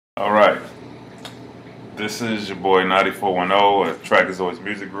All right, this is your boy Knatty410 at Tracazoidz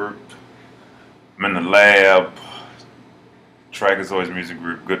Music Group. I'm in the lab. Tracazoidz Music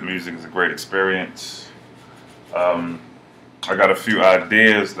Group. Good music is a great experience. I got a few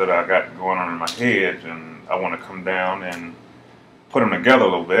ideas that I got going on in my head, and I want to come down and put them together a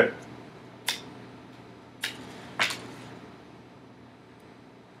little bit.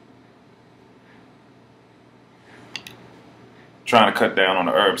 Trying to cut down on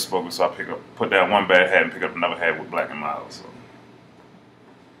the herb smoking, so I put down one bad hat and pick up another hat with black and mild. So,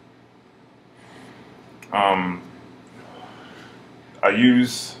 I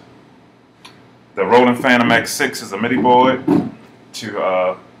use the Roland Phantom X6 as a MIDI board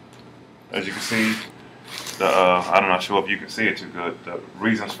to, as you can see, I'm not sure if you can see it too good. The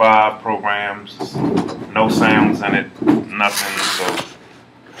Reasons 5 programs, no sounds in it, nothing. So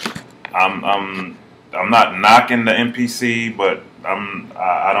I'm not knocking the MPC, but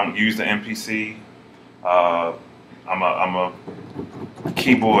I don't use the MPC. I'm a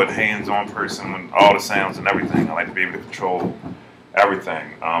keyboard hands-on person with all the sounds and everything. I like to be able to control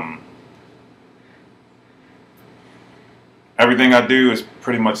everything. Everything I do is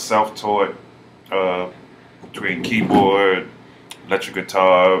pretty much self-taught, between keyboard, electric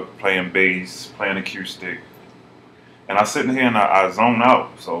guitar, playing bass, playing acoustic. And I sit in here and I zone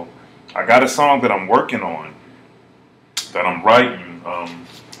out. So I got a song that I'm working on, that I'm writing.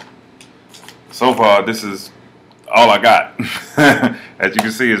 So far, this is all I got. As you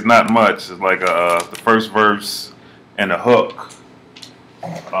can see, it's not much. It's like the first verse and a hook.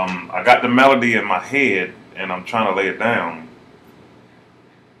 I got the melody in my head, and I'm trying to lay it down.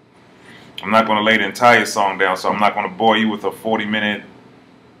 I'm not going to lay the entire song down, so I'm not going to bore you with a 40-minute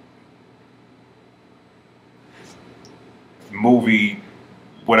movie,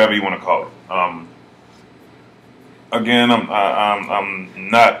 whatever you want to call it. Again, I'm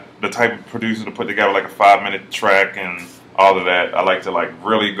not the type of producer to put together like a 5-minute track and all of that. I like to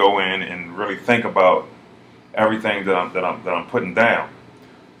really go in and really think about everything that I'm putting down.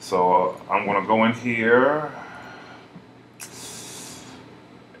 So I'm going to go in here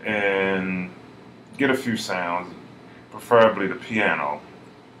and get a few sounds, preferably the piano.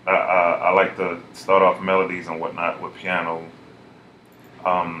 I like to start off melodies and whatnot with piano.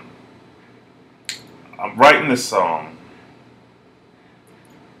 I'm writing this song,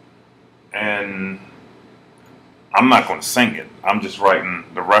 and I'm not going to sing it. I'm just writing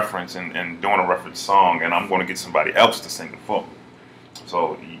the reference and doing a reference song, and I'm going to get somebody else to sing it for me.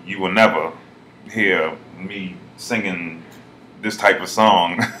 So you will never hear me singing this type of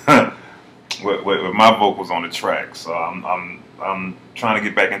song with my vocals on the track. So I'm trying to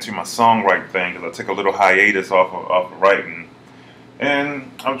get back into my songwriting thing, because I took a little hiatus off of writing. And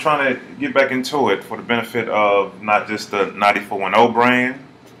I'm trying to get back into it for the benefit of not just the Knatty410 brand,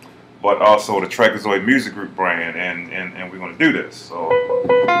 but also the Tracazoidz Music Group brand, and we're going to do this. So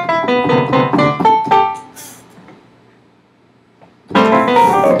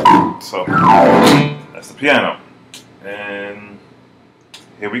that's the piano, and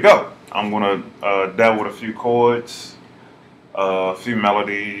here we go. I'm going to dabble with a few chords, a few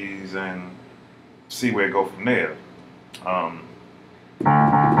melodies, and see where it goes from there.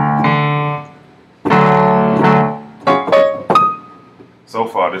 So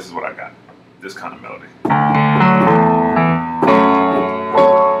far, this is what I got. This kind of melody.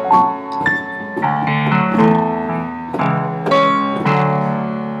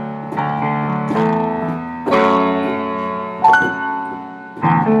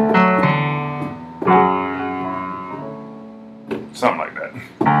 Something like that.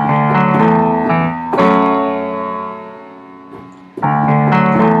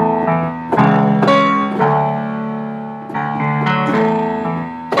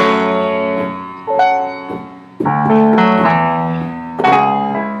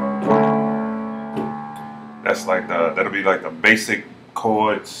 That's like that'll be like the basic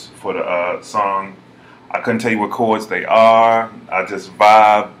chords for the song. I couldn't tell you what chords they are. I just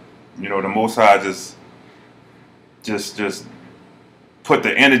vibe. You know, the Most High just put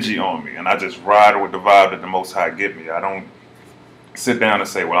the energy on me, and I just ride with the vibe that the Most High give me. I don't sit down and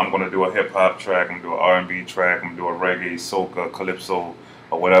say, well, I'm going to do a hip-hop track, I'm going to do an R&B track, I'm going to do a reggae, soca, calypso,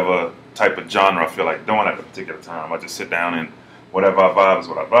 or whatever type of genre I feel like doing at the particular time. I just sit down, and whatever I vibe is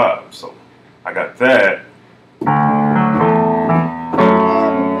what I vibe. So I got that.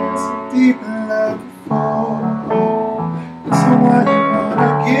 Deep in love before, someone you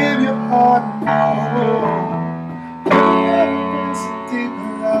wanna give your heart and all. Never been so deep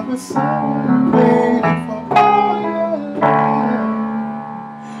in love with someone waiting for all your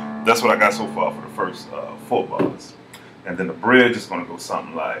life. That's what I got so far for the first 4 bars. And then the bridge is going to go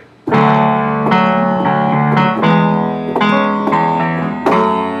something like.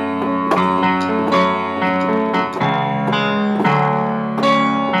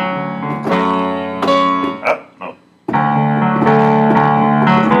 Up, no.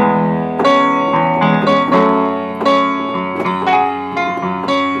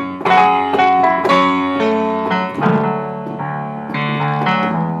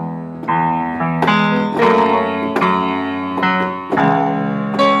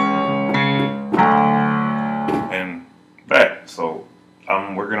 So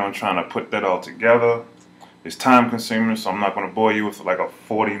I'm working on trying to put that all together. It's time consuming, so I'm not going to bore you with like a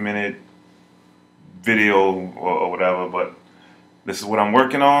 40-minute video or whatever, but this is what I'm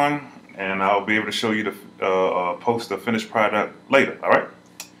working on, and I'll be able to show you the post the finished product later. All right,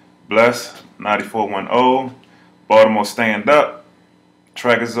 bless. Knatty410, Baltimore stand up.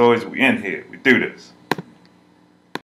 Tracazoidz, we in here, we do this.